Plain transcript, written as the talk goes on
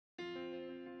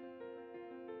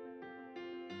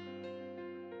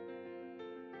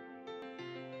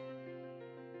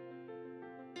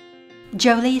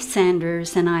Joli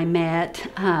Sanders and I met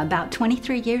about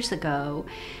 23 years ago.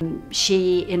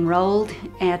 She enrolled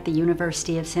at the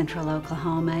University of Central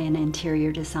Oklahoma in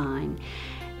interior design.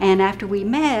 And after we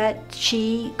met,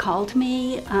 she called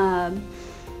me a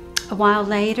while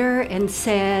later and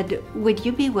said, "Would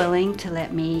you be willing to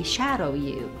let me shadow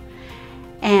you?"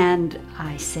 And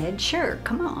I said, "Sure,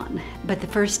 come on." But the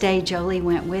first day Joli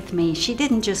went with me, she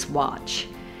didn't just watch.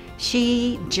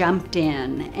 She jumped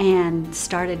in and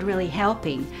started really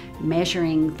helping,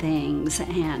 measuring things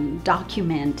and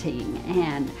documenting.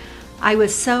 And I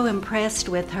was so impressed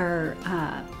with her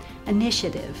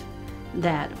initiative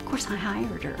that, of course, I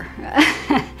hired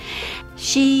her.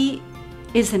 She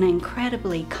is an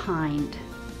incredibly kind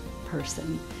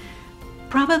person,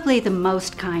 probably the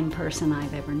most kind person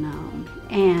I've ever known.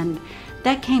 And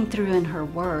that came through in her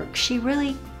work. She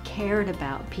really cared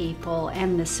about people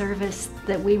and the service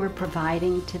that we were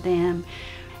providing to them.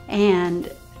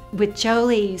 And with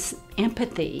Joli's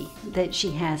empathy that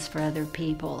she has for other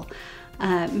people,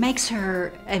 makes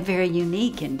her a very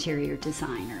unique interior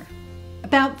designer.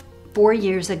 About 4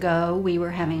 years ago, we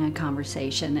were having a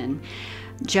conversation, and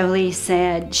Joli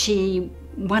said she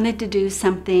wanted to do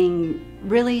something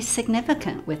really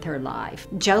significant with her life.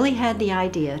 Joli had the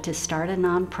idea to start a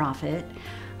nonprofit,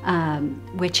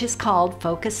 which is called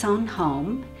Focus on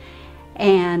Home.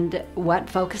 And what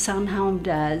Focus on Home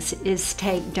does is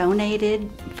take donated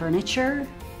furniture,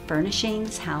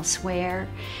 furnishings, houseware,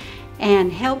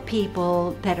 and help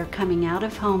people that are coming out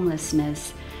of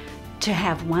homelessness to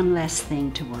have one less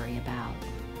thing to worry about.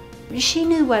 She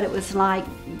knew what it was like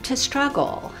to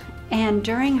struggle. And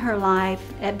during her life,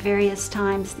 at various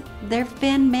times, there have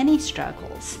been many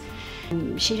struggles.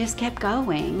 She just kept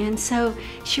going, and so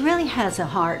she really has a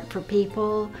heart for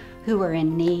people who are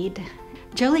in need.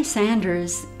 Joli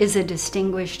Sanders is a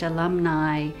distinguished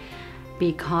alumni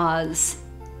because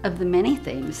of the many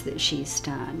things that she's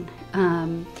done.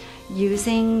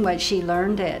 Using what she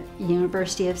learned at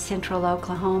University of Central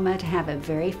Oklahoma to have a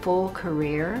very full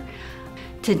career.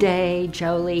 Today,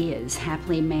 Joli is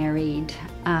happily married.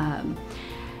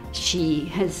 She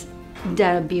has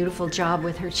done a beautiful job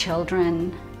with her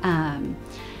children.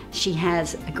 She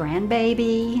has a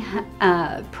grandbaby,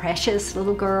 a precious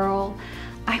little girl.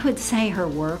 I would say her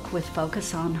work with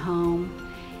Focus on Home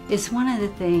is one of the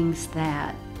things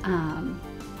that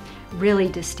really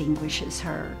distinguishes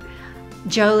her.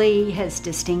 Joli has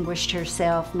distinguished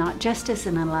herself not just as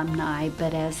an alumni,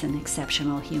 but as an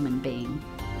exceptional human being.